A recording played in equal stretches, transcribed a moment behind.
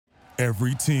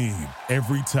Every team,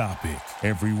 every topic,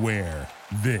 everywhere.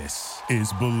 This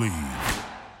is Believe.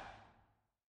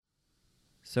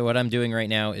 So what I'm doing right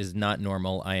now is not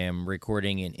normal. I am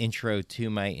recording an intro to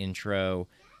my intro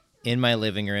in my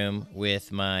living room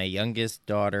with my youngest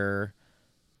daughter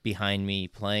behind me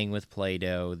playing with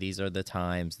Play-Doh. These are the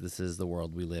times. This is the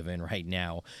world we live in right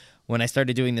now. When I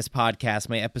started doing this podcast,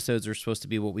 my episodes are supposed to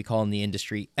be what we call in the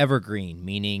industry evergreen,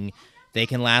 meaning they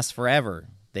can last forever.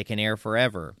 They can air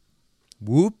forever.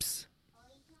 Whoops.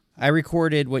 I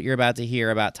recorded what you're about to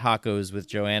hear about tacos with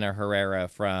Joanna Herrera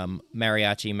from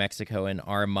Mariachi Mexico in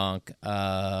Armonk.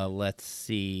 Let's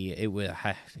see. It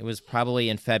was probably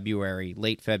in February,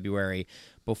 late February,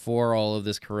 before all of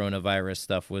this coronavirus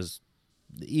stuff was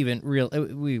even real.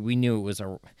 We knew it was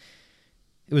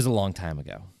a long time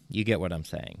ago. You get what I'm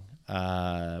saying.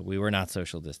 We were not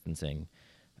social distancing.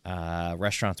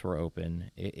 Restaurants were open.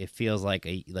 It feels like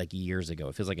years ago.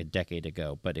 It feels like a decade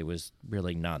ago, but it was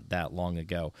really not that long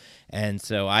ago. And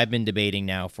so I've been debating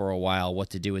now for a while what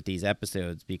to do with these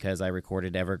episodes because I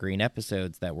recorded evergreen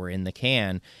episodes that were in the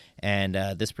can, and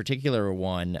this particular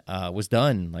one was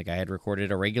done. Like I had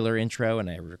recorded a regular intro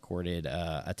and I recorded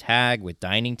a tag with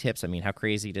dining tips. I mean, how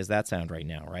crazy does that sound right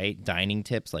now, right? Dining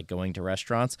tips, like going to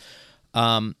restaurants.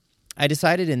 I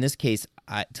decided in this case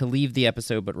to leave the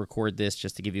episode but record this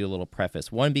just to give you a little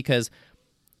preface. One, because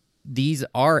these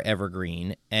are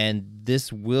evergreen, and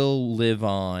this will live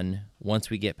on once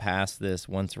we get past this,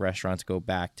 once restaurants go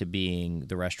back to being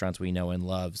the restaurants we know and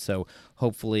love. So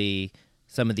hopefully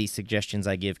some of these suggestions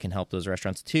I give can help those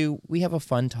restaurants. Two, we have a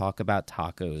fun talk about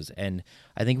tacos, and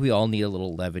I think we all need a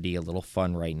little levity, a little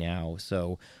fun right now.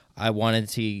 So I wanted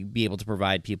to be able to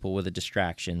provide people with a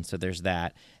distraction, so there's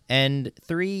that. And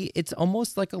three, it's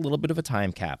almost like a little bit of a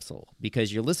time capsule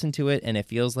because you listen to it and it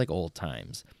feels like old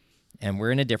times. And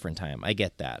we're in a different time. I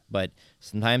get that. But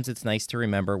sometimes it's nice to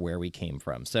remember where we came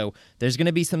from. So there's going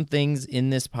to be some things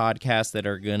in this podcast that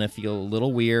are going to feel a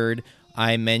little weird.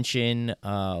 I mention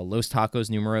Los Tacos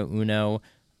Numero Uno.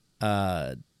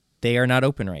 They are not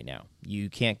open right now. You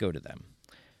can't go to them.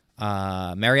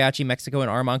 Mariachi Mexico in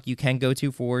Armonk you can go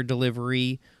to for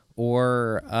delivery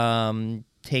or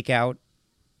takeout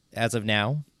as of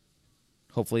now.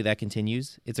 Hopefully that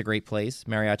continues. It's a great place,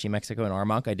 Mariachi Mexico in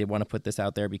Armonk. I did want to put this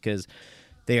out there because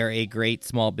they are a great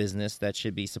small business that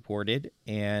should be supported.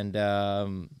 And I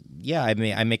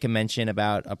make a mention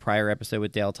about a prior episode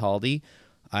with Dale Taldy.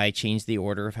 I changed the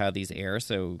order of how these air,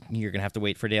 so you're going to have to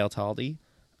wait for Dale Taldy.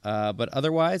 But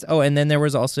otherwise, and then there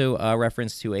was also a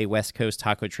reference to a West Coast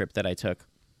taco trip that I took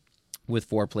with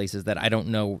 4 places that I don't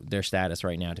know their status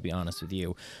right now, to be honest with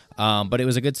you. But it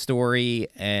was a good story,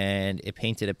 and it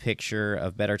painted a picture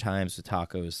of better times with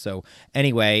tacos. So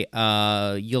anyway,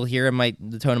 you'll hear in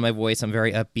the tone of my voice, I'm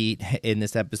very upbeat in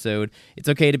this episode. It's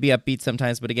okay to be upbeat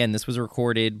sometimes, but again, this was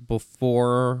recorded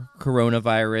before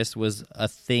coronavirus was a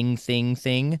thing.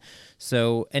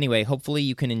 So anyway, hopefully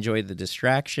you can enjoy the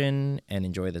distraction and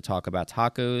enjoy the talk about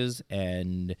tacos.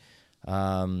 And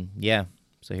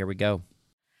so here we go.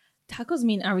 Tacos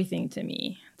mean everything to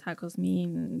me. Tacos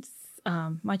means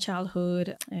my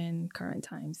childhood and current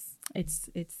times. It's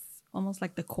almost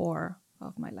like the core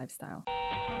of my lifestyle.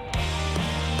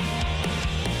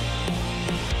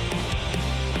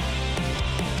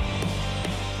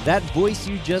 That voice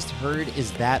you just heard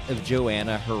is that of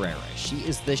Joanna Herrera. She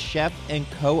is the chef and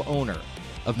co-owner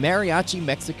of Mariachi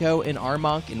Mexico in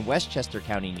Armonk in Westchester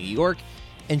County, New York,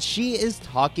 and she is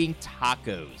talking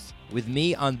tacos with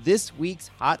me on this week's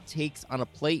Hot Takes on a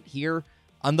Plate here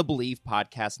on the Believe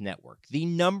Podcast Network, the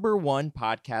 #1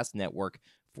 podcast network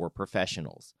for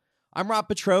professionals. I'm Rob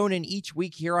Petrone, and each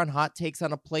week here on Hot Takes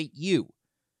on a Plate, you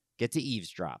get to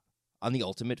eavesdrop on the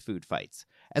ultimate food fights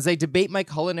as I debate my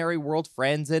culinary world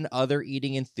friends and other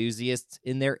eating enthusiasts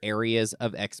in their areas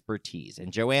of expertise.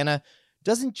 And Joanna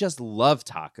doesn't just love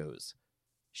tacos,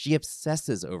 she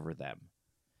obsesses over them.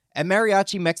 At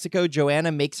Mariachi Mexico,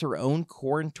 Joanna makes her own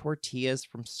corn tortillas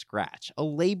from scratch, a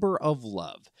labor of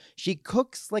love. She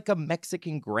cooks like a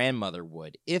Mexican grandmother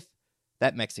would, if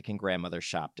that Mexican grandmother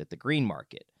shopped at the Green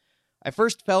Market. I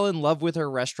first fell in love with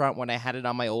her restaurant when I had it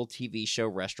on my old TV show,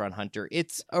 Restaurant Hunter.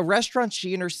 It's a restaurant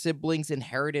she and her siblings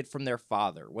inherited from their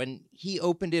father. When he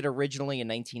opened it originally in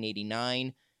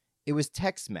 1989, it was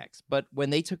Tex-Mex, but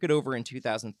when they took it over in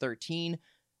 2013,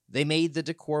 they made the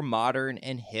decor modern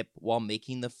and hip while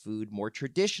making the food more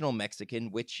traditional Mexican,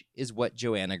 which is what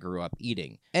Joanna grew up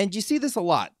eating. And you see this a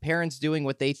lot. Parents doing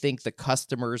what they think the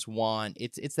customers want.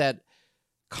 It's that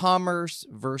commerce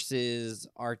versus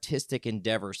artistic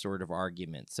endeavor sort of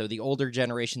argument. So the older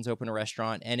generations open a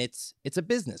restaurant and it's a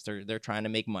business. They're trying to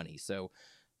make money. So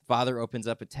father opens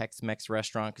up a Tex-Mex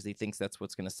restaurant because he thinks that's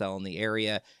what's going to sell in the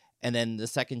area. And then the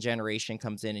second generation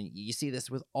comes in, and you see this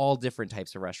with all different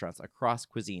types of restaurants across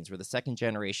cuisines, where the second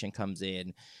generation comes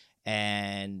in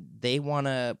and they want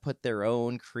to put their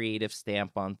own creative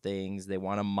stamp on things. They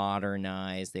want to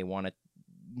modernize. They want to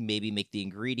maybe make the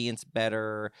ingredients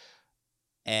better.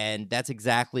 And that's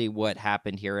exactly what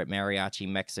happened here at Mariachi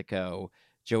Mexico.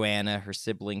 Joanna, her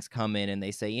siblings come in and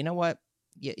they say, you know what?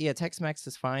 Yeah, Tex-Mex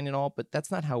is fine and all, but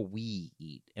that's not how we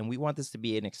eat. And we want this to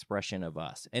be an expression of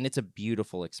us. And it's a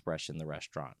beautiful expression, the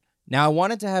restaurant. Now, I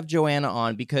wanted to have Joanna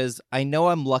on because I know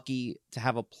I'm lucky to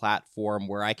have a platform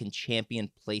where I can champion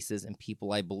places and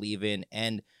people I believe in.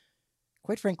 And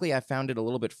quite frankly, I found it a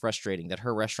little bit frustrating that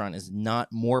her restaurant is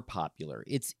not more popular.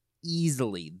 It's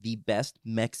easily the best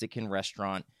Mexican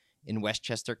restaurant in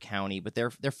Westchester County, but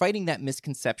they're fighting that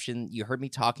misconception you heard me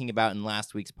talking about in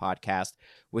last week's podcast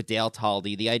with Dale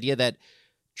Taldy, the idea that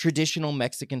traditional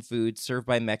Mexican food served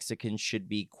by Mexicans should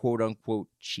be quote-unquote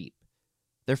cheap.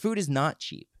 Their food is not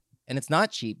cheap, and it's not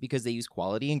cheap because they use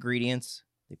quality ingredients.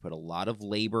 They put a lot of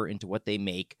labor into what they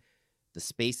make. The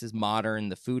space is modern.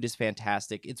 The food is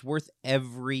fantastic. It's worth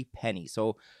every penny.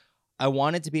 So I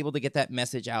wanted to be able to get that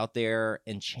message out there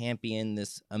and champion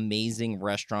this amazing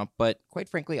restaurant. But quite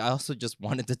frankly, I also just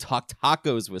wanted to talk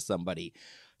tacos with somebody.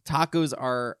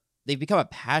 They've become a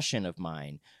passion of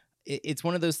mine. It's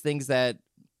one of those things that,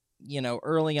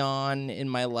 early on in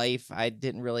my life, I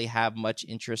didn't really have much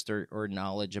interest or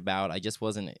knowledge about. I just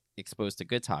wasn't exposed to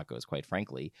good tacos, quite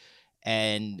frankly.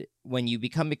 And when you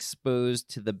become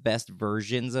exposed to the best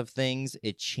versions of things,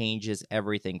 it changes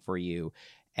everything for you.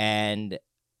 And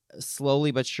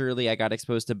slowly but surely, I got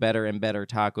exposed to better and better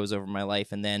tacos over my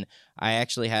life. And then I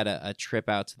actually had a trip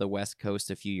out to the West Coast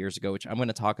a few years ago, which I'm going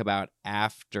to talk about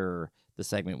after the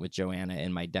segment with Joanna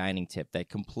and my dining tip that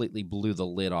completely blew the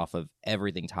lid off of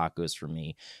everything tacos for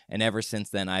me. And ever since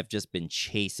then, I've just been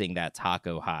chasing that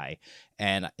taco high.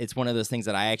 And it's one of those things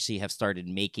that I actually have started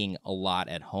making a lot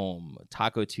at home.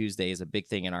 Taco Tuesday is a big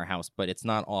thing in our house, but it's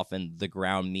not often the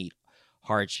ground meat,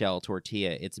 hard shell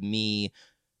tortilla. It's me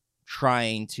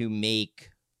trying to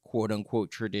make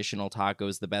quote-unquote traditional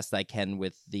tacos the best I can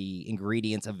with the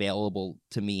ingredients available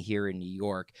to me here in New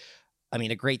York. I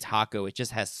mean, a great taco, it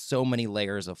just has so many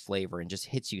layers of flavor and just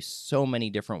hits you so many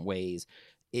different ways.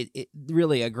 It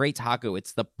really, a great taco,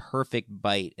 it's the perfect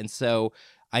bite. And so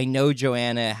I know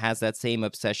Joanna has that same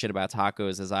obsession about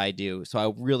tacos as I do. So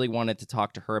I really wanted to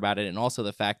talk to her about it. And also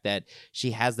the fact that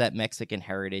she has that Mexican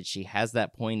heritage. She has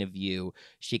that point of view.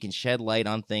 She can shed light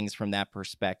on things from that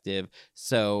perspective.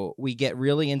 So we get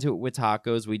really into it with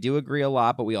tacos. We do agree a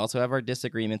lot, but we also have our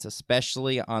disagreements,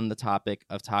 especially on the topic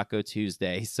of Taco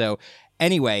Tuesday. So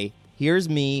anyway, here's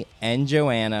me and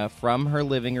Joanna from her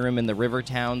living room in the river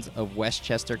towns of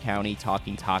Westchester County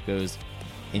talking tacos.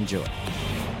 Enjoy.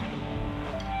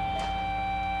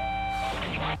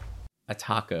 A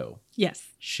taco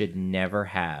should never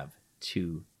have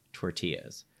two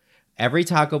tortillas. Every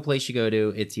taco place you go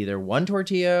to, it's either one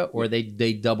tortilla or they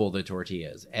double the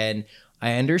tortillas. And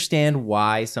I understand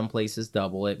why some places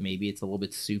double it. Maybe it's a little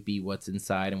bit soupy what's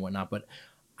inside and whatnot, but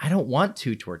I don't want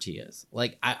two tortillas.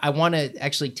 Like, I want to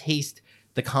actually taste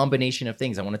the combination of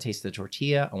things. I want to taste the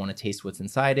tortilla. I want to taste what's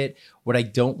inside it. What I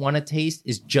don't want to taste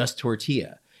is just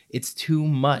tortilla. It's too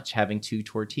much having two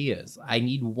tortillas. I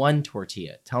need one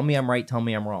tortilla. Tell me I'm right. Tell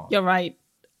me I'm wrong. You're right.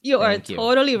 You are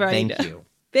totally right. Thank you.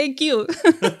 Thank you.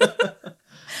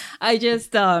 I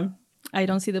just, I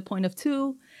don't see the point of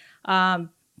two.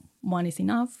 One is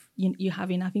enough. You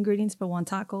have enough ingredients for one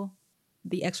taco.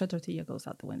 The extra tortilla goes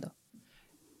out the window.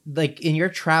 Like in your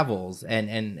travels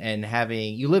and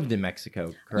having, you lived in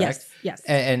Mexico, correct? Yes.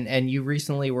 And you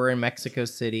recently were in Mexico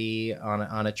City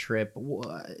on a trip.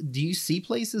 Do you see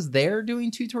places there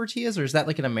doing two tortillas, or is that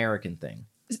like an American thing?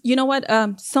 You know what?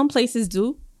 Some places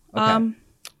do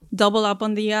double up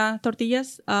on the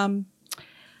tortillas.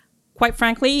 Quite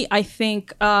frankly, I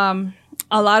think a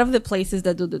lot of the places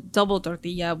that do the double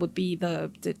tortilla would be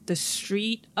the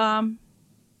street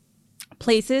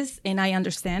places, and I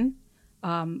understand.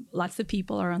 Lots of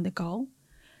people are on the go,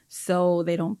 so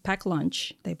they don't pack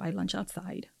lunch. They buy lunch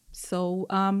outside. So,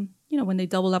 when they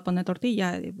double up on the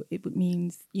tortilla, it would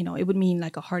mean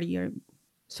like a heartier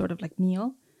sort of like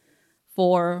meal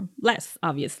for less,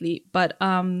 obviously. But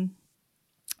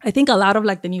I think a lot of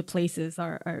like the new places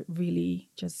are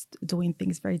really just doing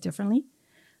things very differently.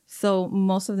 So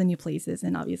most of the new places,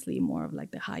 and obviously more of like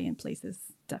the high-end places,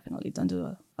 definitely don't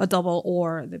do a double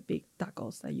or the big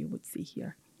tacos that you would see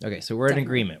here. Okay, so we're in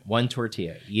agreement. One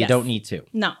tortilla. You don't need two.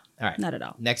 No, all right, not at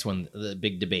all. Next one, the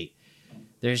big debate.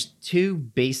 There's two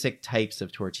basic types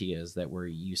of tortillas that we're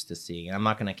used to seeing. And I'm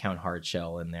not going to count hard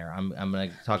shell in there. I'm going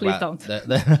to talk Please about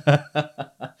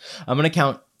don't. I'm going to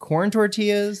count corn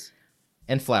tortillas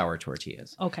and flour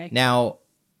tortillas. Okay. Now,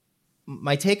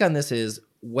 my take on this is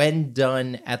when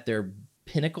done at their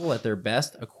pinnacle, at their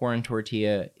best, a corn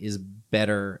tortilla is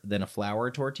better than a flour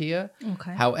tortilla.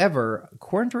 Okay. However,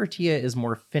 corn tortilla is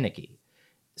more finicky.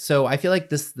 So I feel like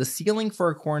the ceiling for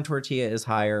a corn tortilla is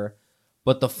higher,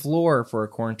 but the floor for a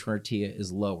corn tortilla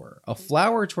is lower. A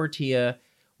flour tortilla,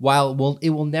 while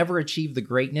it will never achieve the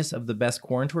greatness of the best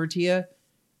corn tortilla,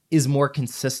 is more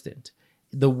consistent.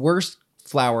 The worst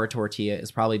flour tortilla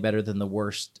is probably better than the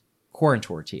worst corn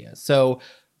tortilla. So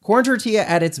corn tortilla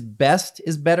at its best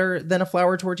is better than a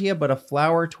flour tortilla, but a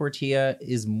flour tortilla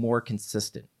is more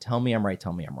consistent. Tell me I'm right.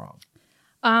 Tell me I'm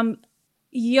wrong.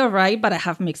 You're right, but I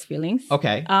have mixed feelings.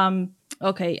 Okay.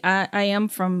 Okay. I am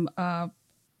from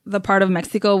the part of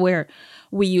Mexico where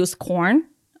we use corn,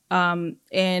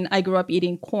 and I grew up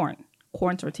eating corn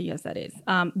tortillas. That is.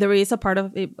 There is a part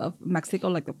of Mexico,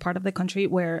 like a part of the country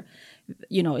where,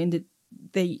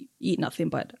 they eat nothing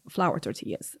but flour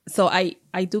tortillas. So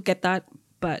I do get that,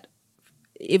 but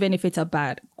even if it's a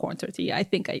bad corn tortilla, I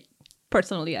think I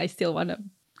still want a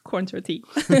corn tortilla.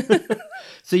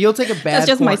 So you'll take a bad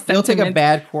you'll take a sentiment.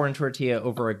 bad corn tortilla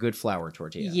over a good flour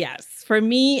tortilla. Yes. For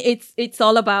me, it's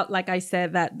all about, like I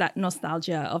said, that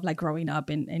nostalgia of like growing up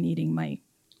and eating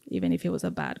even if it was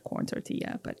a bad corn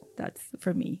tortilla. But that's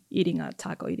for me, eating a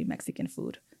taco, eating Mexican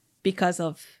food because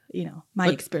of, my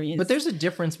experience. But there's a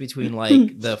difference between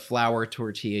like the flour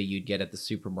tortilla you'd get at the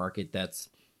supermarket that's,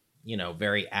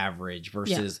 very average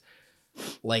versus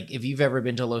like if you've ever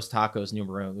been to Los Tacos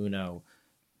Numero Uno,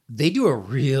 they do a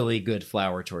really good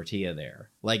flour tortilla there.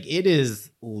 Like it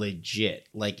is legit.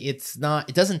 Like it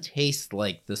doesn't taste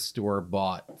like the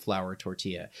store-bought flour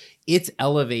tortilla. It's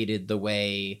elevated the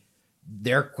way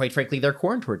quite frankly, their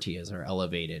corn tortillas are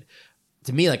elevated.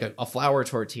 To me, like a flour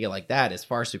tortilla like that is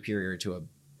far superior to a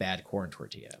bad corn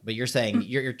tortilla. But you're saying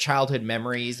your childhood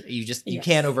memories, you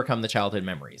can't overcome the childhood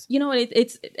memories. You know what?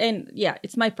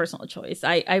 It's my personal choice.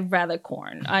 I rather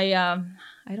corn. I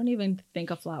don't even think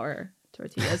of flour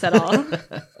tortillas at all.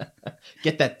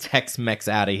 Get that Tex-Mex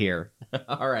out of here.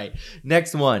 All right.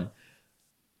 Next one.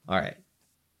 All right.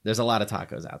 There's a lot of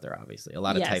tacos out there, obviously. A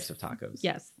lot of types of tacos.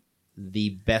 Yes. The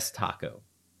best taco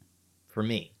for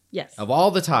me, Yes. of all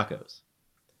the tacos,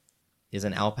 is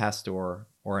an al pastor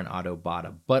or an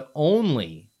adobada, but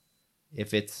only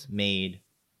if it's made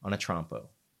on a trompo,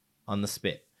 on the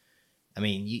spit. I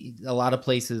mean, a lot of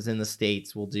places in the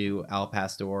States will do al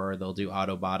pastor or they'll do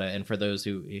adobada. And for those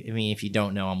who, if you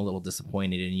don't know, I'm a little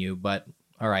disappointed in you, but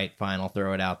all right, fine, I'll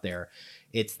throw it out there.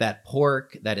 It's that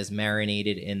pork that is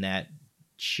marinated in that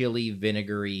chili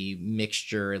vinegary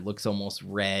mixture. It looks almost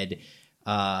red.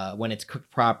 When it's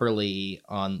cooked properly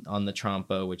on the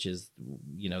trompo, which is,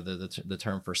 the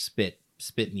term for spit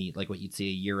meat, like what you'd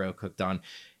see a gyro cooked on.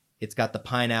 It's got the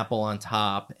pineapple on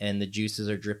top and the juices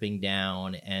are dripping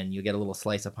down and you get a little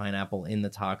slice of pineapple in the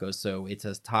taco. So it's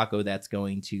a taco that's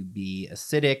going to be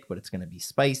acidic, but it's going to be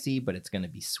spicy, but it's going to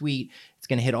be sweet. It's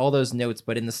going to hit all those notes.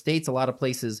 But in the States, a lot of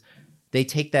places, they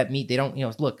take that meat. They don't,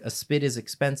 look, a spit is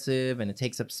expensive and it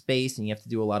takes up space and you have to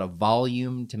do a lot of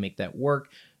volume to make that work.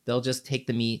 They'll just take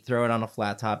the meat, throw it on a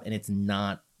flat top, and it's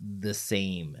not the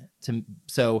same.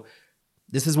 So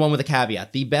this is one with a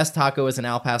caveat. The best taco is an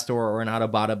al pastor or an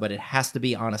adobada, but it has to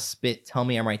be on a spit. Tell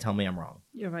me I'm right. Tell me I'm wrong.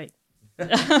 You're right.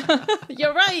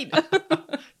 You're right.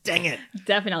 Dang it.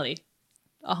 Definitely.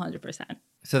 100%.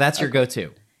 So that's your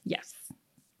go-to. Yes.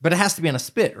 But it has to be on a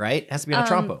spit, right? It has to be on a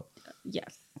trompo.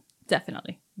 Yes,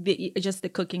 definitely.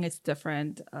 The cooking is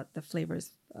different. The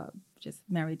flavors just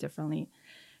marry differently.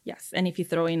 Yes, and if you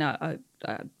throw in a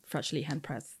freshly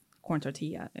hand-pressed corn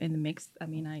tortilla in the mix,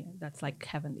 that's like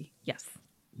heavenly. Yes.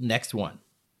 Next one,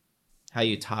 how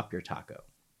you top your taco.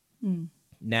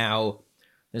 Now,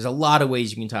 there's a lot of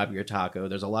ways you can top your taco.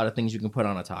 There's a lot of things you can put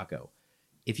on a taco.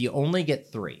 If you only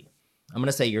get 3, I'm going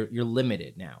to say you're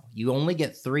limited now. You only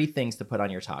get 3 things to put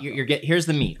on your taco. Here's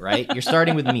the meat, right? You're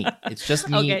starting with meat. It's just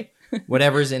meat, Okay.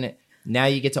 whatever's in it. Now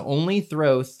you get to only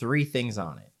throw 3 things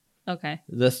on it. Okay.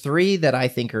 The 3 that I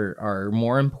think are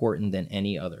more important than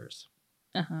any others.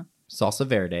 Uh-huh. Salsa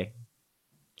verde,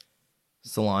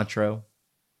 cilantro,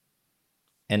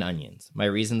 and onions. My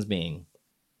reasons being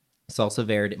salsa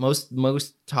verde. Most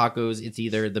tacos, it's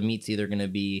either the meat's either going to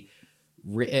be,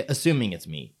 assuming it's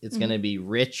meat, it's going to be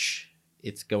rich.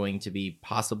 It's going to be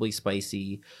possibly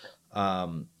spicy.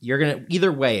 You're gonna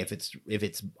either way, if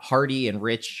it's hearty and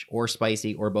rich or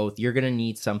spicy or both, you're gonna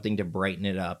need something to brighten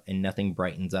it up, and nothing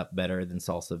brightens up better than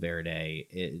salsa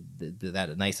verde.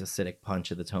 That nice acidic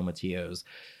punch of the tomatillos.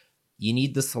 You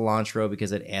need the cilantro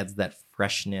because it adds that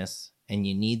freshness, and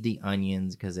you need the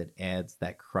onions because it adds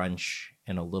that crunch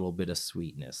and a little bit of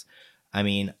sweetness. I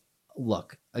mean,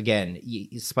 look, again,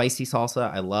 spicy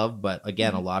salsa I love, but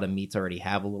again, a lot of meats already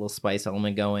have a little spice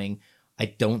element going. I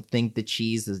don't think the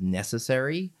cheese is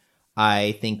necessary.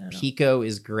 I think pico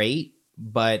is great,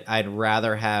 but I'd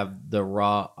rather have the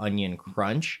raw onion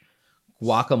crunch.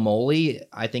 Guacamole,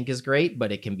 I think, is great,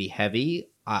 but it can be heavy.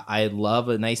 I love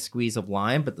a nice squeeze of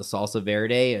lime, but the salsa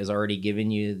verde has already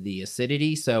given you the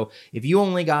acidity. So if you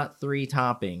only got 3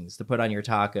 toppings to put on your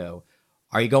taco,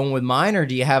 are you going with mine, or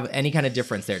do you have any kind of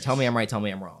difference there? Tell me I'm right, tell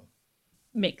me I'm wrong.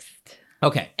 Mixed.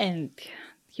 Okay. And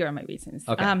here are my reasons.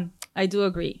 Okay. I do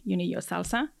agree. You need your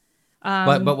salsa.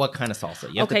 But what kind of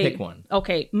salsa? You have to pick one.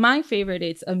 Okay. My favorite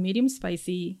is a medium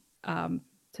spicy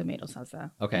tomato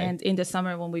salsa. Okay. And in the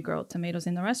summer when we grow tomatoes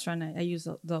in the restaurant, I use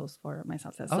those for my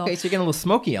salsa. So, okay, so you're getting a little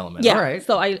smoky element. Yeah. All right.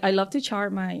 So I love to char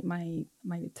my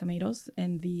tomatoes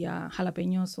and the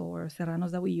jalapenos or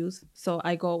serranos that we use. So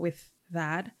I go with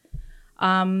that.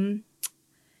 Herb,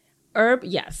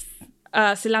 yes.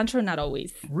 Cilantro, not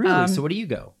always. Really? So what do you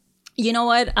go? You know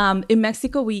what? In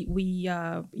Mexico, we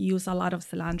use a lot of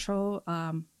cilantro,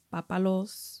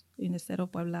 papalos in the state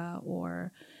of Puebla,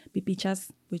 or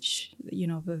pipichas, which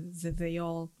they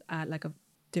all add like a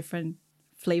different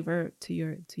flavor to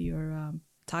your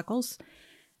tacos,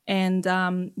 and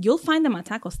you'll find them at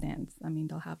taco stands. I mean,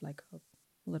 they'll have like a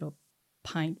little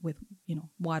pint with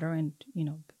water and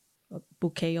a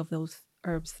bouquet of those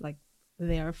herbs like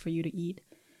there for you to eat.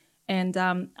 And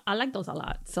I like those a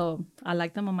lot. So I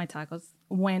like them on my tacos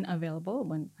when available,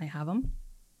 when I have them.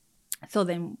 So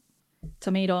then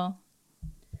tomato,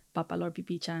 papalo or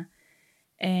pipicha.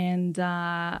 And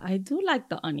I do like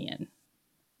the onion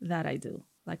that I do,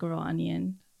 like a raw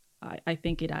onion. I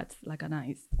think it adds like a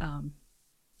nice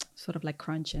sort of like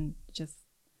crunch and just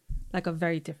like a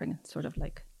very different sort of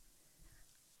like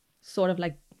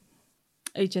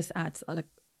it just adds like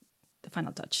the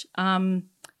final touch.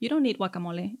 You don't need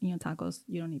guacamole in your tacos.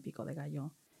 You don't need pico de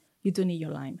gallo. You do need your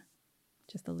lime,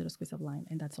 just a little squeeze of lime,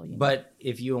 and that's all you need. But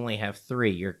if you only have 3,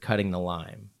 you're cutting the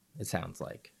lime. It sounds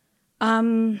like.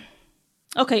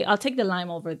 Okay, I'll take the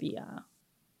lime over the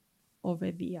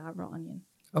raw onion.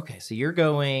 Okay, so you're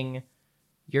going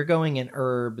an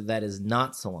herb that is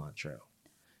not cilantro,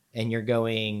 and you're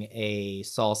going a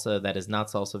salsa that is not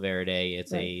salsa verde.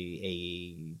 It's right.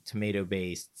 a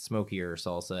tomato-based, smokier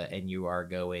salsa, and you are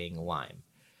going lime.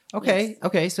 Okay, yes.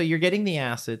 Okay, so you're getting the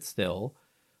acid still,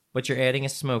 but you're adding a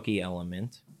smoky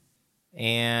element,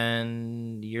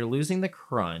 and you're losing the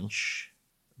crunch,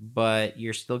 but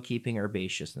you're still keeping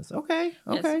herbaceousness. Okay.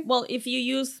 Yes. Well, if you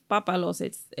use papalos,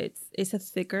 it's a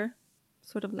thicker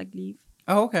sort of like leaf.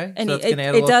 Oh, okay. And so it's gonna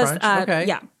add a little crunch. Okay.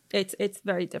 Yeah, it's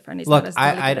very different. It's Look, not as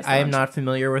delicate as I am not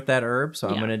familiar with that herb, so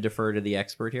I'm going to defer to the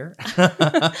expert here.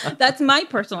 That's my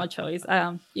personal choice.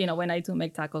 When I do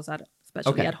make tacos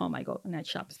especially at home, I go and I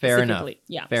shop specifically. Fair enough.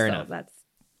 Yeah, fair enough. That's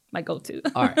my go-to.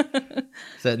 All right.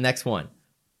 So next one.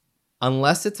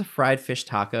 Unless it's a fried fish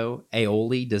taco,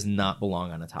 aioli does not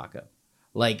belong on a taco.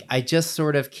 Like, I just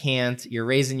sort of can't. You're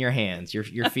raising your hands.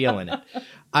 You're feeling it.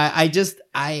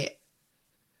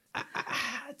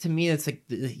 To me, it's like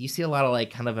you see a lot of like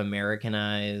kind of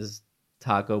Americanized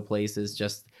taco places.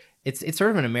 Just it's sort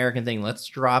of an American thing. Let's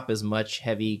drop as much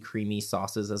heavy, creamy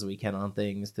sauces as we can on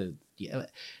things.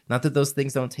 Not that those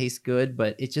things don't taste good,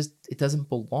 but it doesn't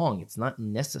belong. It's not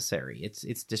necessary.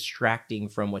 It's distracting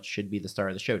from what should be the star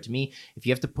of the show. To me, if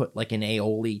you have to put like an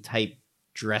aioli type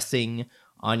dressing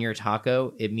on your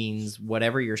taco, it means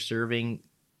whatever you're serving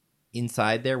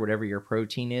inside there, whatever your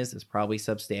protein is probably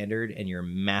substandard, and you're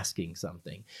masking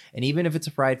something. And even if it's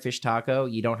a fried fish taco,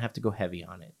 you don't have to go heavy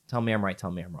on it. Tell me I'm right, tell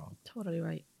me I'm wrong. Totally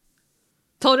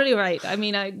right. I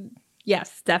mean,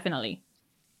 yes, definitely.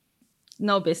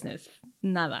 No business.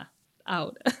 Nada.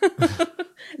 Out.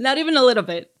 Not even a little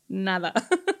bit. Nada.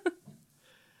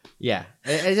 Yeah.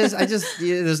 I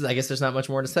guess there's not much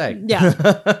more to say.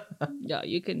 Yeah. Yeah,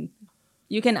 you can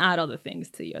add other things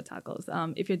to your tacos.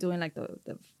 If you're doing like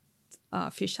the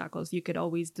fish tacos, you could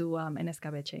always do an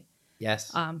escabeche.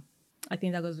 Yes. I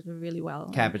think that goes really well.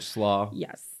 Cabbage slaw.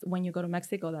 Yes. When you go to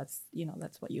Mexico, that's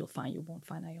what you'll find. You won't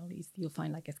find aiolis. You'll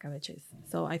find like escabeches.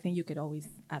 So I think you could always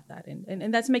add that in.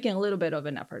 And that's making a little bit of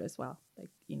an effort as well. Like,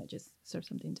 just serve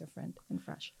something different and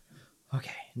fresh.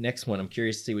 Okay. Next one. I'm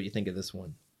curious to see what you think of this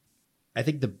one. I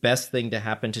think the best thing to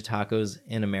happen to tacos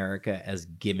in America, as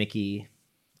gimmicky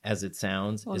as it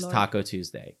sounds, Oh, is Lord. Taco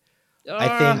Tuesday.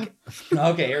 I think.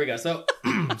 Okay, here we go. So,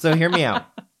 so hear me out.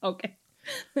 Okay.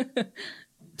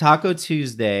 Taco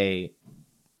Tuesday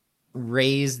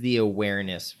raised the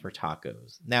awareness for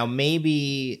tacos. Now,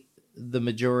 maybe the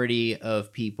majority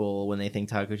of people, when they think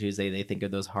Taco Tuesday, they think of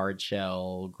those hard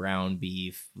shell, ground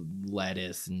beef,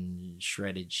 lettuce, and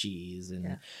shredded cheese, and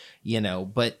Yeah. you know,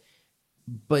 but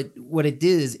what it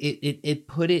did is it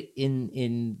put it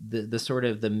in the sort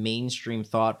of the mainstream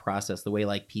thought process, the way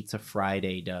like Pizza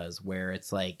Friday does, where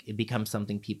it's like it becomes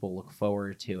something people look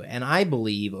forward to. And I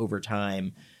believe over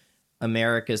time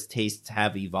America's tastes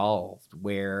have evolved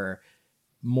where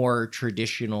more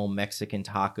traditional Mexican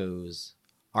tacos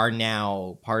are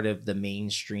now part of the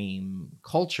mainstream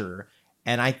culture.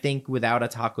 And I think without a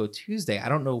Taco Tuesday, I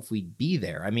don't know if we'd be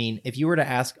there. I mean, if you were to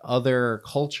ask other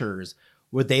cultures,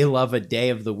 would they love a day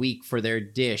of the week for their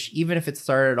dish? Even if it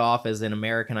started off as an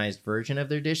Americanized version of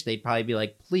their dish, they'd probably be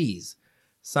like, please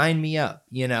sign me up.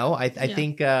 You know, I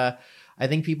think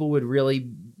people would really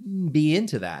be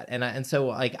into that. And so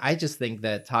like, I just think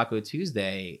that Taco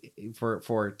Tuesday for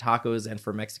tacos and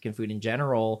for Mexican food in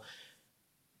general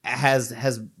has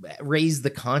raised the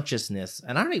consciousness.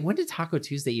 And I don't know, when did Taco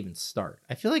Tuesday even start?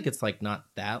 I feel like it's like not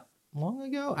that long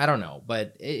ago. I don't know,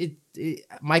 but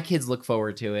my kids look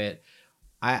forward to it.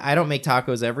 I don't make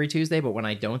tacos every Tuesday, but when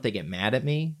I don't, they get mad at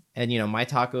me. And, you know, my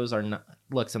tacos are not,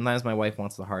 look, sometimes my wife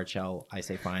wants the hard shell. I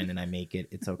say fine, and I make it.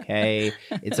 It's okay.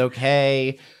 It's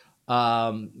okay.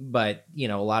 But, you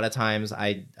know, a lot of times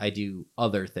I do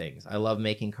other things. I love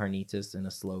making carnitas in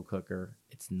a slow cooker.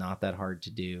 It's not that hard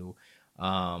to do.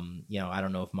 You know, I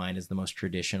don't know if mine is the most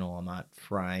traditional. I'm not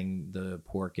frying the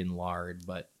pork in lard,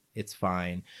 but it's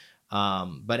fine.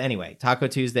 But anyway, Taco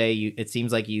Tuesday, it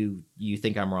seems like you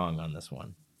think I'm wrong on this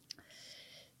one.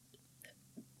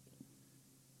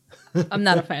 I'm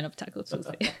not a fan of Taco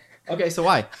Tuesday. Okay, so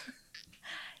why?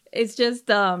 It's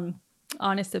just,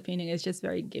 honest opinion, it's just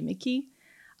very gimmicky.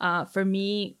 For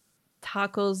me,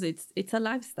 tacos, it's a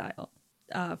lifestyle.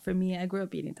 For me, I grew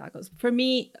up eating tacos. For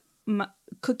me,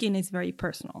 cooking is very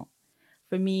personal.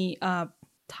 For me,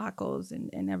 tacos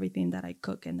and everything that I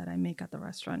cook and that I make at the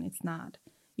restaurant, it's not,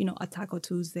 you know, a Taco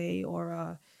Tuesday or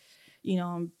a, you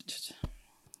know,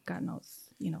 God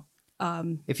knows, you know.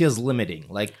 It feels limiting.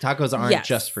 Like tacos aren't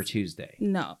just for Tuesday.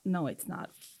 No, it's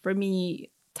not. For me,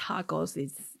 tacos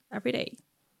is every day.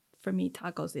 For me,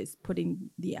 tacos is putting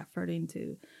the effort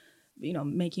into, you know,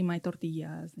 making my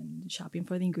tortillas and shopping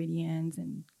for the ingredients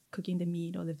and cooking the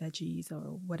meat or the veggies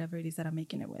or whatever it is that I'm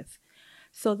making it with.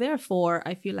 So therefore,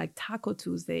 I feel like Taco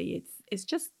Tuesday, it's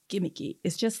just gimmicky.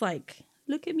 It's just like,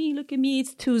 look at me,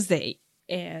 it's Tuesday.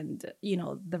 And, you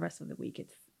know, the rest of the week,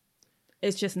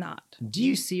 it's just not. Do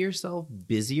you see yourself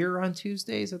busier on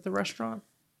Tuesdays at the restaurant?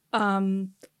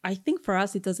 I think for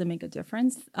us, it doesn't make a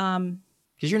difference.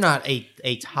 Because you're not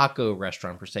a taco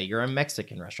restaurant per se. You're a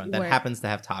Mexican restaurant that happens to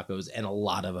have tacos and a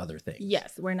lot of other things.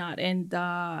 Yes, we're not. And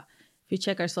if you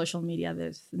check our social media,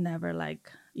 there's never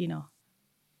like, you know,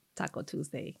 Taco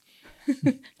Tuesday.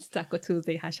 It's Taco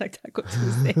Tuesday, hashtag Taco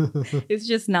Tuesday. It's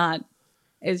just not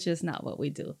what we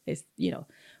do. It's, you know,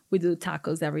 we do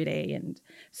tacos every day. And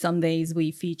some days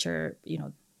we feature, you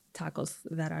know, tacos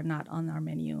that are not on our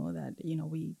menu that, you know,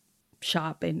 we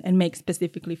shop and make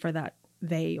specifically for that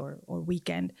day or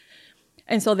weekend.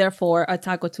 And so therefore a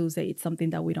Taco Tuesday, it's something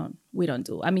that we don't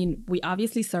do. I mean, we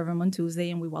obviously serve them on Tuesday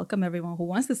and we welcome everyone who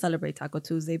wants to celebrate Taco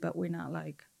Tuesday, but we're not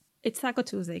like, it's Taco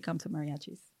Tuesday, come to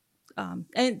Mariachi's.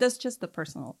 And that's just the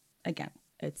personal, again,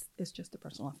 it's just a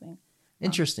personal thing.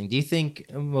 Interesting. Do you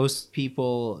think most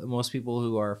people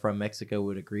who are from Mexico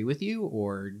would agree with you,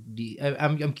 or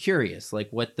I'm curious,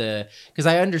 like because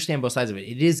I understand both sides of it.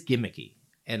 It is gimmicky,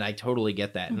 and I totally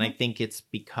get that, and I think it's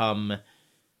become,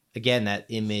 again, that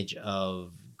image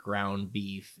of ground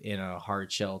beef in a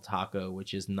hard shell taco,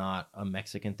 which is not a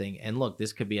Mexican thing. And look,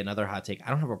 this could be another hot take.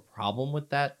 I don't have a problem with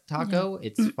that taco.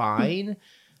 It's fine.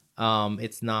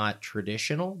 It's not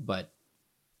traditional, but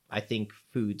I think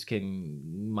foods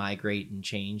can migrate and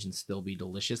change and still be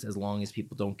delicious as long as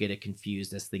people don't get it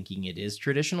confused as thinking it is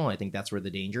traditional. I think that's where the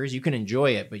danger is. You can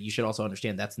enjoy it, but you should also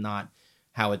understand that's not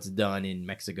how it's done in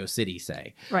Mexico City,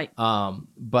 say. Right.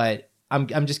 But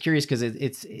I'm just curious because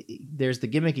there's the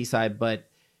gimmicky side, but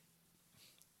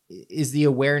is the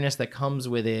awareness that comes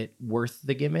with it worth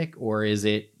the gimmick, or is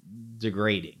it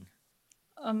degrading?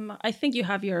 I think you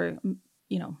have your,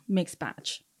 you know, mixed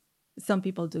batch. Some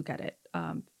people do get it.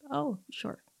 Oh,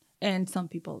 sure. And some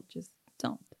people just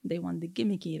don't. They want the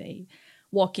gimmicky. They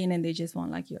walk in and they just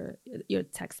want like your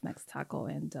Tex-Mex taco.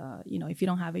 And, you know, if you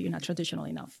don't have it, you're not traditional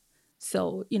enough.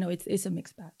 So, you know, it's a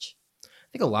mixed batch.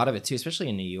 think a lot of it too, especially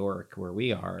in New York where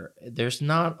we are, there's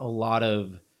not a lot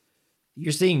of,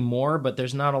 you're seeing more, but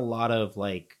there's not a lot of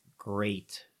like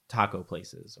great taco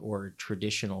places or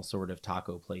traditional sort of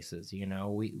taco places. You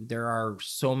know, there are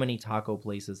so many taco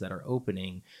places that are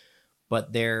opening,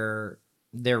 but they're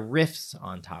riffs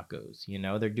on tacos. You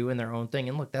know, they're doing their own thing,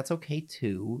 and look, that's okay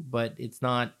too. But it's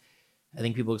not. I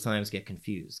think people sometimes get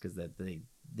confused because that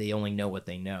they only know what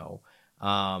they know,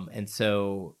 and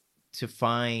so to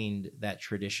find that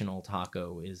traditional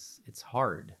taco it's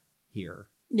hard here.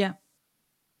 Yeah.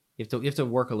 You have to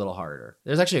work a little harder.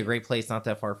 There's actually a great place not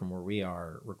that far from where we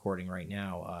are recording right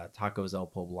now, Tacos El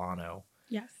Poblano.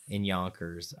 Yes. In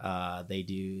Yonkers. They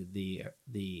do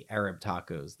the Arab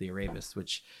tacos, the Arabis,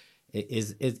 which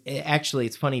is actually,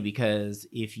 it's funny because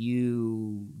if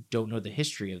you don't know the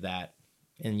history of that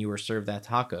and you were served that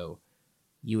taco,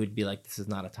 you would be like, this is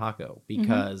not a taco,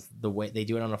 because the way they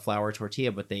do it on a flour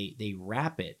tortilla, but they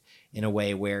wrap it in a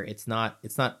way where it's not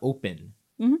open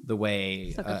the way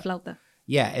It's like a flauta.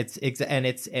 Yeah,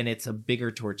 it's a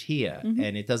bigger tortilla,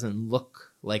 and it doesn't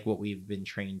look like what we've been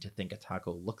trained to think a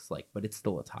taco looks like, but it's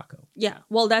still a taco. Yeah,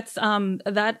 well, that's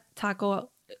that taco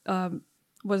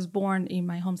was born in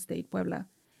my home state, Puebla,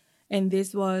 and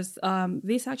this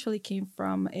actually came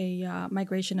from a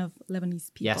migration of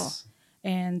Lebanese people. Yes,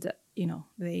 and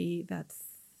that's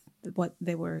what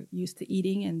they were used to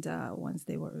eating, and once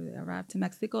they arrived to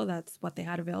Mexico, that's what they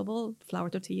had available, flour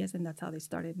tortillas, and that's how they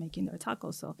started making their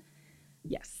tacos. So.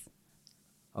 Yes.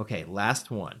 Okay, last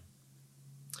one.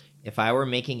 If I were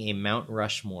making a Mount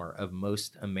Rushmore of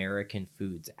most American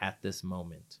foods at this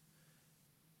moment,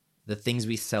 the things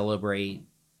we celebrate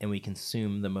and we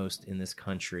consume the most in this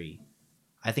country,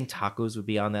 I think tacos would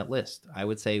be on that list. I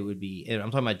would say it would be, and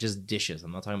I'm talking about just dishes.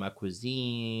 I'm not talking about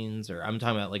cuisines, or I'm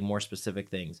talking about like more specific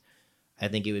things. I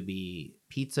think it would be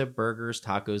pizza, burgers,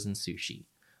 tacos, and sushi.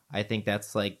 I think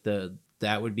that's like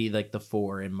that would be like the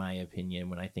four, in my opinion,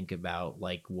 when I think about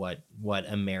like what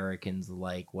Americans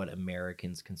like, what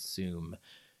Americans consume.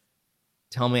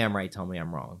 Tell me I'm right. Tell me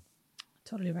I'm wrong.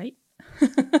 Totally right.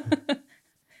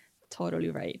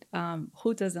 Totally right.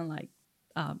 Who doesn't like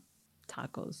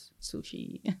tacos,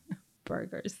 sushi,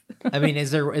 burgers? I mean,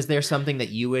 is there something that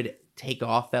you would take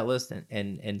off that list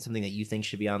and something that you think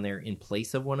should be on there in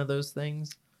place of one of those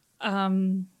things?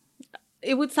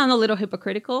 It would sound a little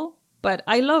hypocritical, but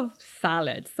I love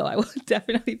salads, so I would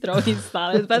definitely throw in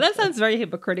salads. But that sounds very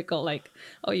hypocritical. Like,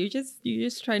 oh, you're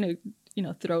just trying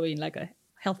to throw in like a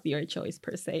healthier choice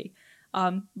per se.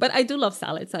 But I do love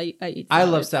salads. I eat salads. I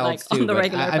love salads too. On the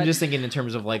regular, I'm just thinking in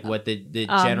terms of like what the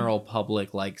general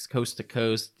public likes, coast to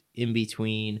coast, in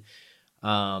between.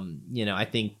 I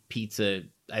think pizza.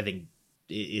 I think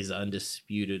is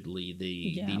undisputedly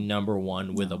the number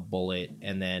one with a bullet,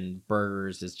 and then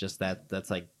burgers is just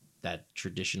that's like that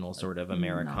traditional sort of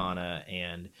Americana.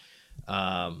 And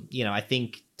I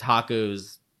think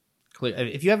tacos,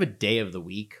 if you have a day of the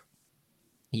week,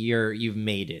 you've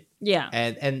made it. Yeah.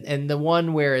 And the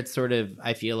one where it's sort of,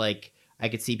 I feel like I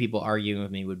could see people arguing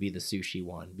with me, would be the sushi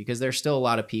one, because there's still a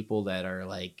lot of people that are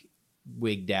like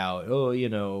wigged out,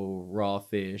 raw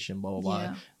fish and blah blah blah.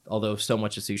 Yeah. Although so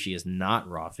much of sushi is not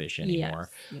raw fish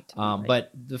anymore. Yes, totally right.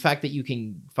 But the fact that you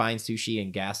can find sushi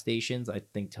in gas stations, I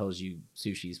think tells you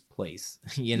sushi's place,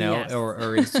 Yes.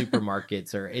 or in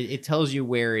supermarkets, or it tells you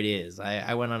where it is.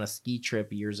 I went on a ski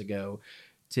trip years ago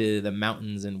to the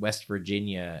mountains in West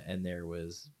Virginia, and there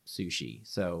was sushi.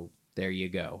 So there you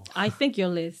go. I think your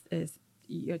list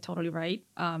you're totally right.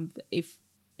 If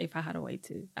I had a way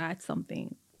to add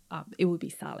something, it would be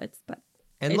salads, but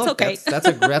and it's look, okay.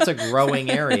 that's a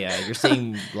growing area. You're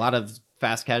seeing a lot of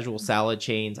fast casual salad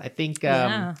chains. I think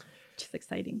just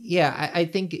exciting. Yeah, I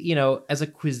think, as a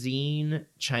cuisine,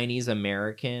 Chinese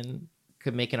American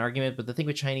could make an argument, but the thing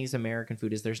with Chinese American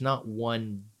food is there's not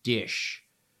one dish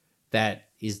that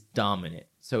is dominant.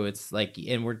 So it's like,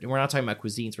 and we're not talking about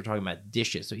cuisines, we're talking about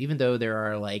dishes. So even though there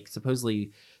are, like,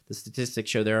 supposedly the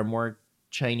statistics show there are more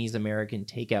Chinese American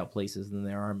takeout places than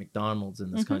there are McDonald's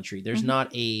in this country, there's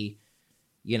not a,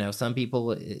 some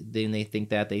people, then they think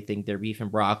they're beef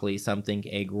and broccoli, some think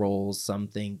egg rolls, some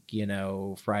think,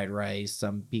 fried rice,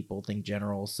 some people think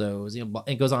General Tso's,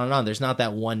 it goes on and on. There's not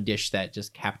that one dish that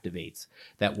just captivates,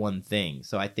 that one thing.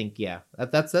 So I think,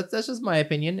 that's just my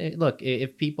opinion. Look,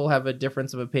 if people have a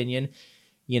difference of opinion,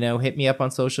 hit me up on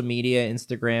social media,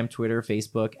 Instagram, Twitter,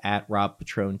 Facebook, at Rob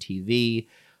Patrone TV.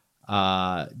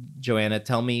 Joanna,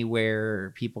 tell me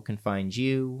where people can find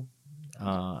you,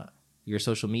 your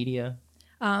social media.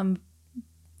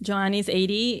 Joannis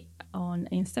 80 on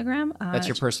Instagram. That's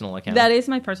your personal account. That is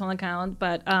my personal account,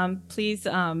 but please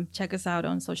check us out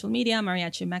on social media,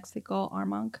 Mariachi Mexico,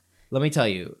 Armonk. Let me tell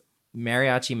you,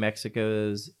 Mariachi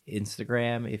Mexico's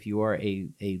Instagram, if you are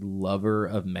a lover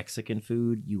of Mexican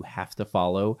food, you have to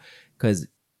follow, because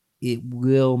it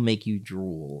will make you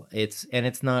drool. It's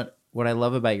not, what I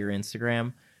love about your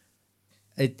Instagram,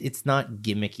 it's not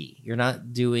gimmicky. You're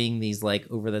not doing these like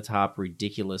over the top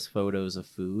ridiculous photos of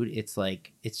food. It's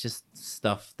like, it's just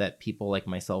stuff that people like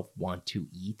myself want to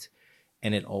eat,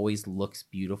 and it always looks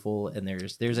beautiful, and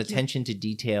there's attention to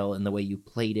detail in the way you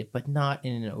plate it, but not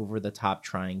in an over the top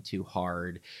trying too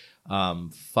hard,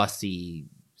 fussy,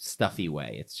 stuffy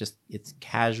way. It's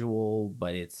casual,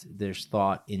 but there's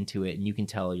thought into it, and you can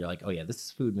tell, you're like, oh yeah, this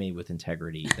is food made with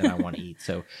integrity that I want to eat.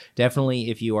 So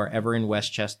definitely, if you are ever in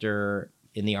Westchester,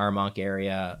 in the Armonk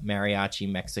area,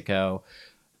 Mariachi Mexico.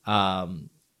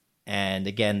 And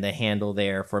again, the handle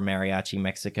there for Mariachi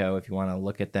Mexico, if you want to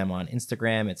look at them on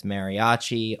Instagram, it's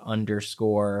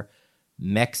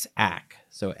mariachi_Mexac.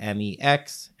 So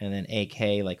MEX and then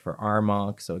AK, like for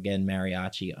Armonk. So again,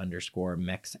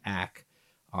 mariachi_Mexac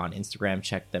on Instagram.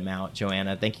 Check them out.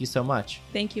 Joanna, thank you so much.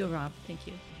 Thank you, Rob. Thank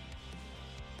you.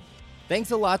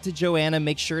 Thanks a lot to Joanna.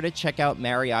 Make sure to check out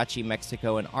Mariachi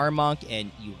Mexico in Armonk. And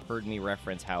you heard me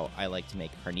reference how I like to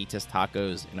make carnitas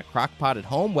tacos in a crock pot at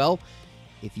home. Well,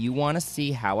 if you want to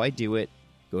see how I do it,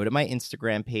 go to my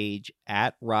Instagram page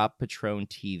at Rob Petrone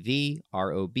TV,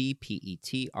 ROBPETRONE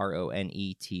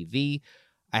TV.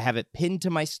 I have it pinned to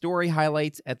my story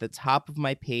highlights at the top of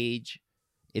my page.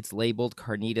 It's labeled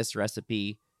Carnitas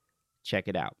Recipe. Check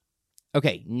it out.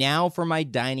 Okay, now for my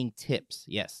dining tips.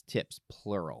 Yes, tips,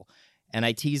 plural. And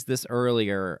I teased this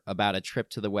earlier about a trip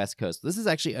to the West Coast. This is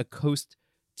actually a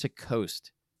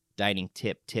coast-to-coast dining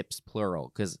tips,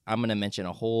 plural, because I'm going to mention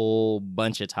a whole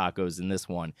bunch of tacos in this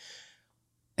one.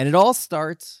 And it all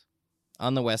starts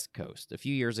on the West Coast. A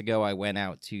few years ago, I went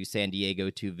out to San Diego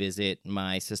to visit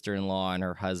my sister-in-law and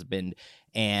her husband,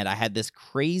 and I had this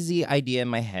crazy idea in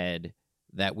my head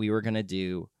that we were going to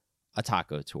do a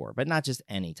taco tour, but not just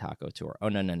any taco tour. Oh,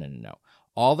 no.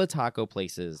 All the taco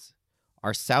places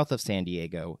are south of San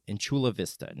Diego in Chula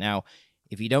Vista. Now,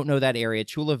 if you don't know that area,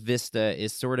 Chula Vista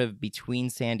is sort of between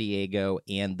San Diego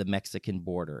and the Mexican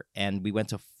border. And we went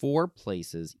to 4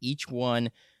 places, each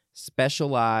one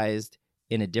specialized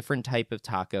in a different type of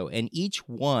taco. And each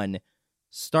one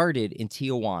started in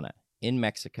Tijuana in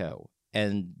Mexico.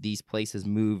 And these places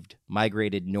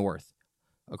migrated north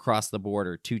across the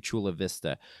border to Chula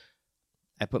Vista.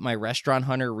 I put my restaurant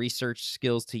hunter research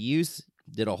skills to use,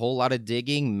 did a whole lot of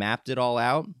digging, mapped it all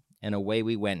out, and away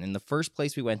we went. And the first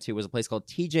place we went to was a place called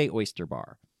TJ Oyster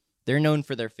Bar. They're known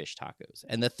for their fish tacos.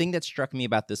 And the thing that struck me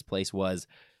about this place was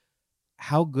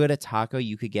how good a taco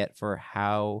you could get for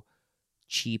how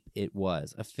cheap it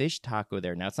was. A fish taco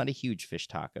there. Now, it's not a huge fish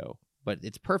taco, but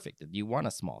it's perfect. You want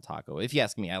a small taco. If you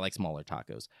ask me, I like smaller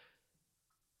tacos.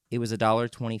 It was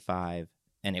 $1.25,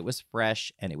 and it was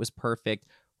fresh, and it was perfect.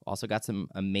 Also got some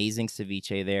amazing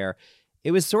ceviche there.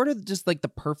 It was sort of just like the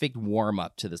perfect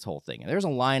warm-up to this whole thing. And there's a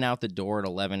line out the door at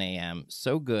 11 a.m.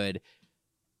 So good.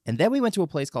 And then we went to a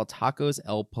place called Tacos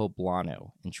El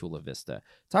Poblano in Chula Vista.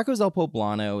 Tacos El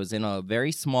Poblano is in a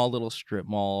very small little strip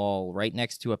mall right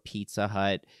next to a Pizza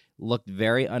Hut. Looked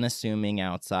very unassuming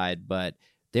outside, but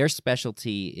their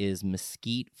specialty is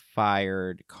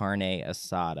mesquite-fired carne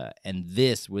asada. And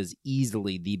this was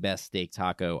easily the best steak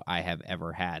taco I have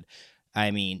ever had.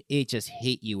 I mean, it just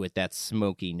hit you with that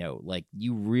smoky note. Like,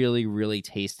 you really, really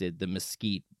tasted the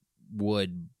mesquite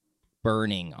wood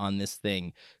burning on this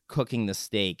thing, cooking the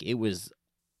steak. It was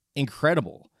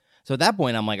incredible. So at that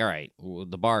point, I'm like, all right, well,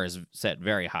 the bar is set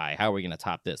very high. How are we going to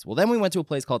top this? Well, then we went to a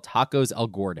place called Tacos El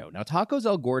Gordo. Now, Tacos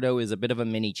El Gordo is a bit of a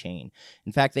mini chain.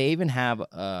 In fact, they even have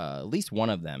at least one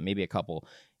of them, maybe a couple,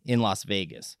 in Las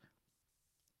Vegas.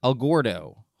 El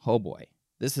Gordo, oh boy,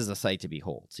 this is a sight to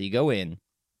behold. So you go in,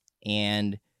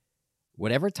 and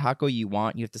whatever taco you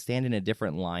want, you have to stand in a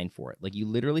different line for it. Like, you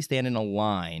literally stand in a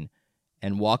line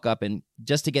and walk up and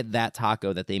just to get that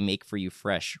taco that they make for you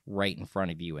fresh right in front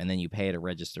of you, and then you pay at a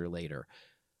register later.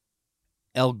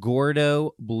 El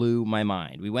Gordo blew my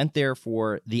mind. We went there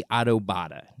for the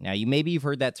adobada. Now, you've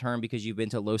heard that term because you've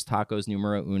been to Los Tacos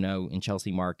Numero Uno in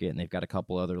Chelsea Market, and they've got a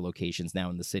couple other locations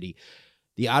now in the city.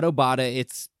 The adobada,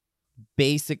 it's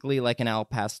basically like an al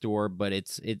pastor, but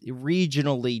it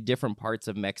regionally, different parts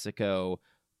of Mexico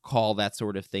call that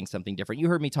sort of thing something different. You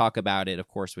heard me talk about it, of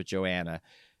course, with Joanna.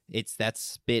 It's that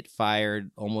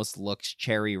spit-fired, almost looks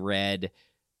cherry red,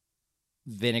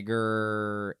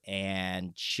 vinegar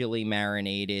and chili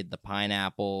marinated, the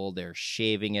pineapple, they're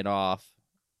shaving it off.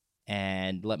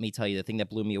 And let me tell you, the thing that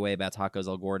blew me away about Tacos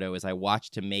El Gordo is I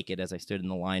watched him make it as I stood in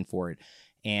the line for it.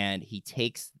 And he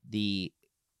takes the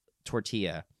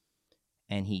tortilla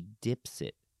and he dips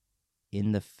it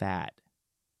in the fat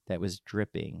that was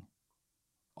dripping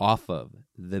off of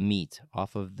the meat,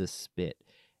 off of the spit,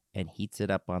 and heats it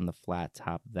up on the flat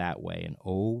top that way. And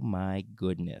oh my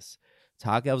goodness,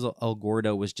 Tacos El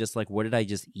Gordo was just like, what did I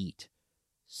just eat?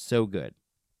 So good.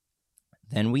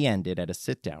 Then we ended at a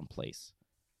sit-down place,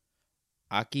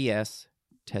 Aquí es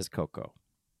Texcoco.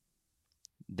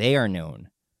 They are known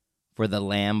for the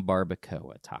lamb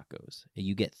barbacoa tacos.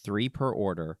 You get 3 per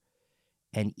order,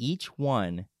 and each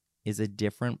one is a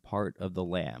different part of the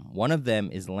lamb. One of them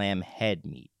is lamb head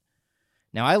meat.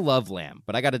 Now, I love lamb,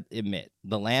 but I got to admit,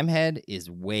 the lamb head is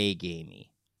way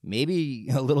gamey. Maybe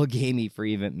a little gamey for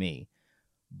even me,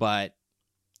 but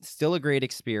still a great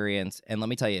experience. And let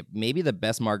me tell you, maybe the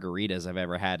best margaritas I've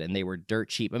ever had, and they were dirt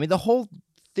cheap. I mean, the whole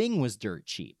thing was dirt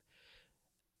cheap.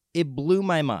 It blew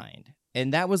my mind.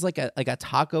 And that was like a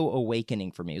taco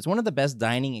awakening for me. It was one of the best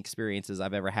dining experiences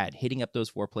I've ever had, hitting up those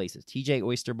 4 places: TJ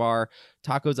Oyster Bar,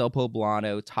 Tacos El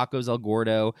Poblano, Tacos El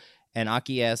Gordo, and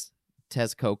Aquí es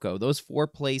Texcoco. Those 4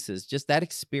 places, just that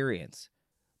experience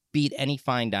beat any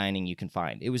fine dining you can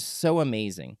find. It was so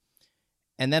amazing.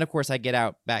 And then, of course, I get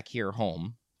out back here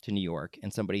home to New York,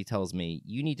 and somebody tells me,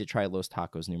 you need to try Los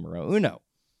Tacos Numero Uno.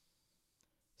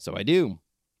 So I do.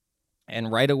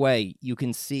 And right away, you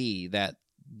can see that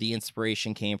the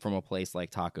inspiration came from a place like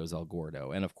Tacos El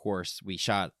Gordo. And of course, we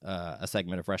shot a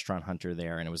segment of Restaurant Hunter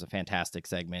there, and it was a fantastic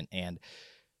segment. And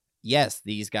yes,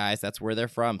 these guys, that's where they're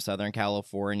from, Southern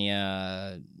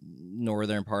California,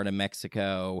 northern part of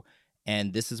Mexico.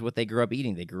 And this is what they grew up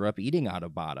eating. They grew up eating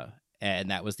adobada. And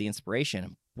that was the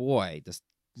inspiration. Boy, this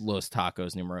Los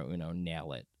Tacos Numero Uno,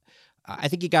 nail it. I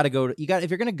think if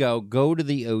you're going to go to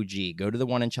the OG, go to the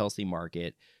one in Chelsea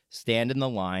Market, stand in the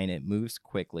line. It moves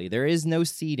quickly. There is no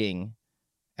seating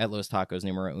at Los Tacos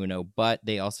Numero Uno, but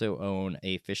they also own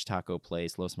a fish taco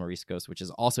place, Los Mariscos, which is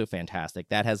also fantastic.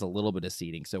 That has a little bit of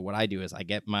seating. So what I do is I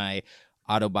get my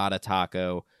adobada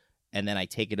taco, and then I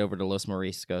take it over to Los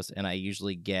Mariscos, and I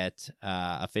usually get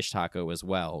a fish taco as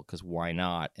well, because why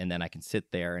not? And then I can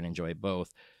sit there and enjoy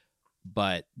both.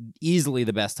 But easily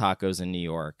the best tacos in New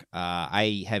York.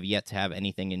 I have yet to have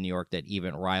anything in New York that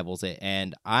even rivals it.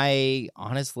 And I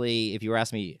honestly, if you were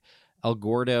asking me El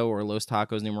Gordo or Los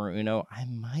Tacos Numero Uno, I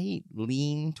might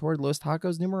lean toward Los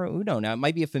Tacos Numero Uno. Now, it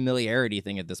might be a familiarity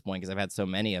thing at this point because I've had so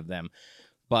many of them.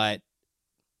 But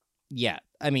yeah,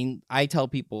 I mean, I tell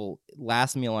people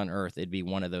last meal on earth, it'd be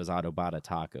one of those adobada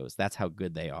tacos. That's how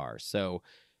good they are. So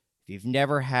if you've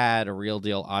never had a real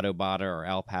deal adobada or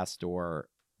al pastor,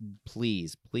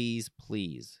 please, please,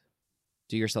 please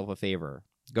do yourself a favor.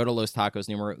 Go to Los Tacos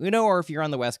Numero Uno, or if you're on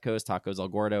the West Coast, Tacos El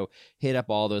Gordo, hit up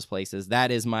all those places.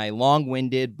 That is my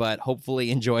long-winded but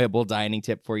hopefully enjoyable dining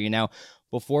tip for you. Now,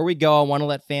 before we go, I want to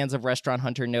let fans of Restaurant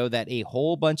Hunter know that a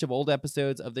whole bunch of old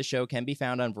episodes of the show can be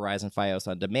found on Verizon Fios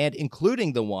On Demand,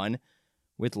 including the one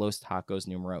with Los Tacos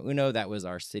Numero Uno. That was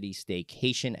our city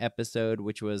staycation episode,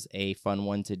 which was a fun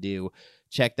one to do.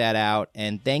 Check that out.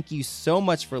 And thank you so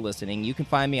much for listening. You can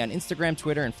find me on Instagram,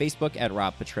 Twitter, and Facebook at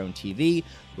Rob Patrone TV.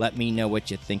 Let me know what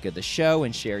you think of the show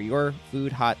and share your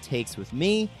food hot takes with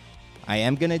me. I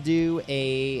am going to do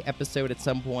a episode at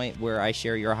some point where I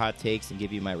share your hot takes and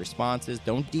give you my responses.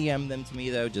 Don't DM them to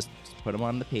me, though. Just put them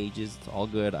on the pages. It's all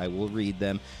good. I will read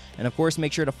them. And, of course,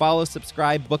 make sure to follow,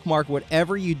 subscribe, bookmark,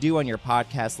 whatever you do on your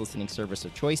podcast listening service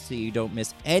of choice so you don't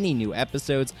miss any new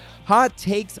episodes. Hot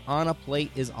Takes on a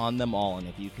Plate is on them all. And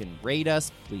if you can rate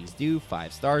us, please do.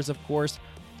 5 stars, of course.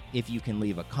 If you can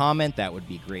leave a comment, that would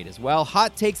be great as well.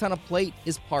 Hot Takes on a Plate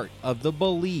is part of the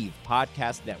Believe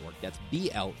Podcast Network. That's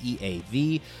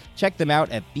BLEAV. Check them out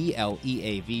at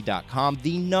BLEAV.com,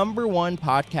 the #1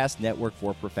 podcast network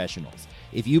for professionals.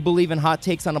 If you believe in Hot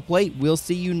Takes on a Plate, we'll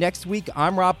see you next week.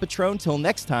 I'm Rob Patrone. Till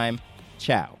next time,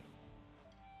 ciao.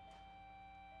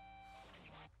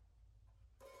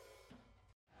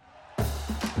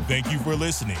 Thank you for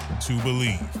listening to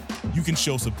Believe. You can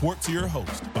show support to your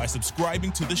host by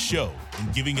subscribing to the show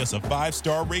and giving us a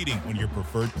 5-star rating on your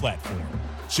preferred platform.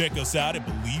 Check us out at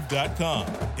Believe.com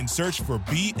and search for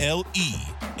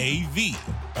BLEAV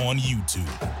on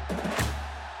YouTube.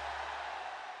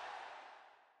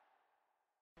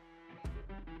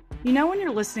 You know when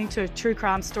you're listening to a true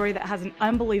crime story that has an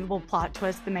unbelievable plot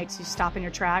twist that makes you stop in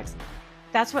your tracks?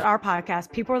 That's what our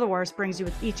podcast, People Are the Worst, brings you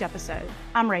with each episode.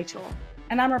 I'm Rachel.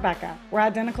 And I'm Rebecca. We're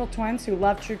identical twins who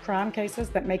love true crime cases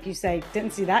that make you say,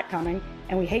 didn't see that coming,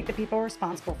 and we hate the people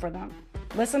responsible for them.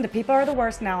 Listen to People Are the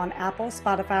Worst now on Apple,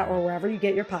 Spotify, or wherever you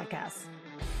get your podcasts.